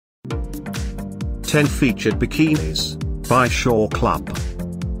10 featured bikinis by Shore Club.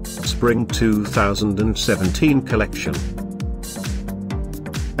 Spring 2017 collection.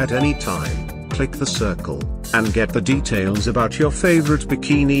 At any time, click the circle and get the details about your favorite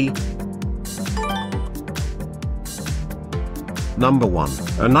bikini. Number 1,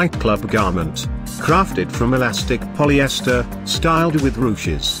 a nightclub garment, crafted from elastic polyester, styled with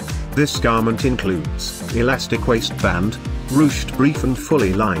ruches. This garment includes elastic waistband, ruched brief and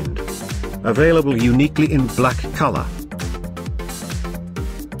fully lined. Available uniquely in black color.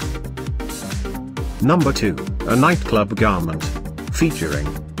 Number 2, a nightclub garment, featuring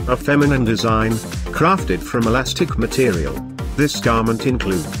a feminine design, crafted from elastic material. This garment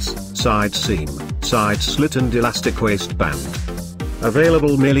includes side seam, side slit and elastic waistband.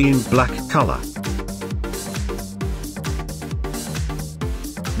 Available merely in black color.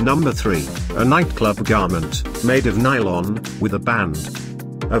 Number 3, a nightclub garment, made of nylon, with a band.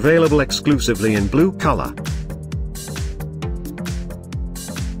 Available exclusively in blue color.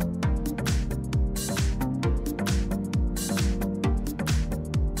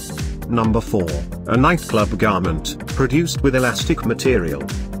 Number 4, a nightclub garment, produced with elastic material.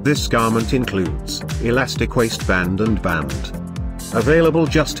 This garment includes elastic waistband and band. Available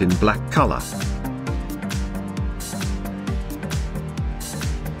just in black color.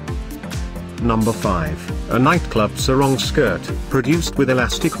 Number 5, a nightclub sarong skirt, produced with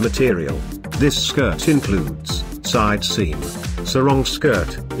elastic material. This skirt includes side seam, sarong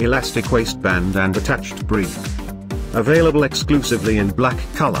skirt, elastic waistband and attached brief. Available exclusively in black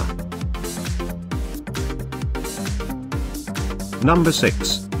color. Number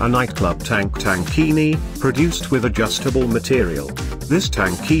 6, a nightclub tankini, produced with adjustable material. This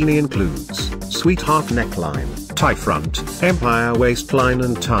tankini includes sweetheart neckline, tie front, empire waistline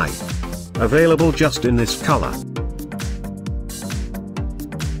and tie. Available just in this color.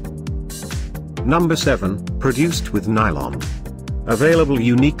 Number 7, produced with nylon. Available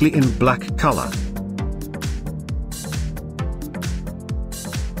uniquely in black color.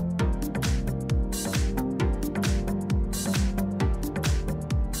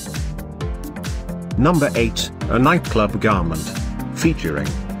 Number 8, a nightclub garment, featuring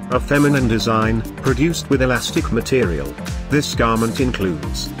a feminine design, produced with elastic material. This garment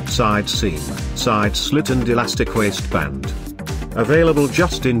includes side seam, side slit and elastic waistband. Available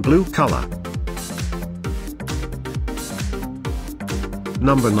just in blue color.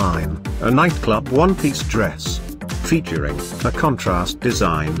 Number 9, a nightclub one-piece dress, featuring a contrast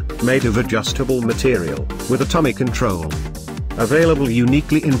design, made of adjustable material, with a tummy control. Available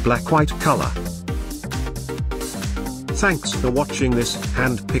uniquely in black-white color. Thanks for watching this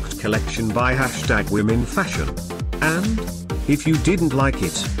hand-picked collection by #WomenFashion. And, if you didn't like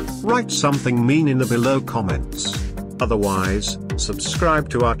it, write something mean in the below comments. Otherwise, subscribe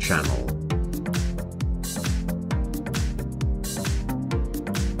to our channel.